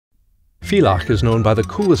Villach is known by the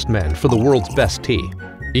coolest men for the world's best tea.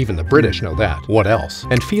 Even the British know that. What else?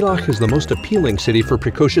 And Villach is the most appealing city for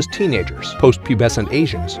precocious teenagers, post-pubescent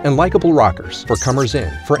Asians, and likable rockers, for comers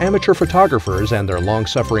in, for amateur photographers and their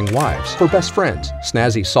long-suffering wives, for best friends,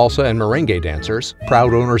 snazzy salsa and merengue dancers,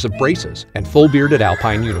 proud owners of braces, and full-bearded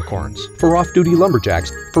alpine unicorns, for off-duty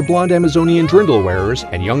lumberjacks, for blonde Amazonian drindle wearers,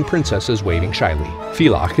 and young princesses waving shyly.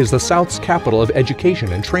 Villach is the South's capital of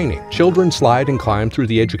education and training. Children slide and climb through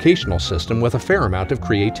the educational system with a fair amount of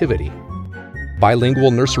creativity. Bilingual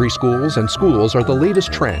nursery schools and schools are the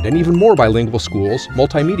latest trend, and even more bilingual schools,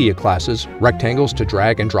 multimedia classes, rectangles to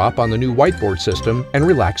drag and drop on the new whiteboard system, and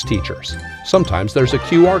relaxed teachers. Sometimes there's a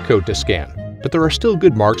QR code to scan, but there are still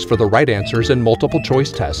good marks for the right answers in multiple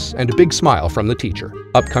choice tests and a big smile from the teacher.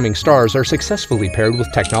 Upcoming stars are successfully paired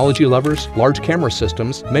with technology lovers, large camera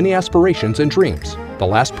systems, many aspirations and dreams. The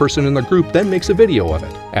last person in the group then makes a video of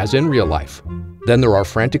it, as in real life. Then there are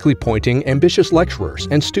frantically pointing, ambitious lecturers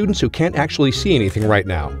and students who can't actually see anything right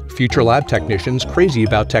now, future lab technicians crazy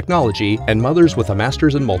about technology, and mothers with a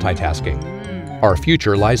master's in multitasking. Our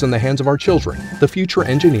future lies in the hands of our children, the future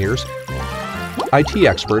engineers, IT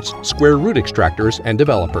experts, square root extractors, and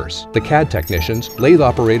developers, the CAD technicians, lathe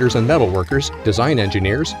operators and metal workers, design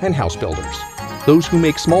engineers, and house builders. Those who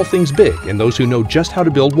make small things big and those who know just how to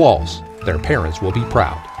build walls. Their parents will be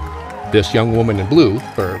proud. This young woman in blue,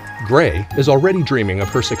 or gray, is already dreaming of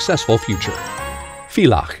her successful future.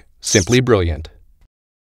 Villach, simply brilliant.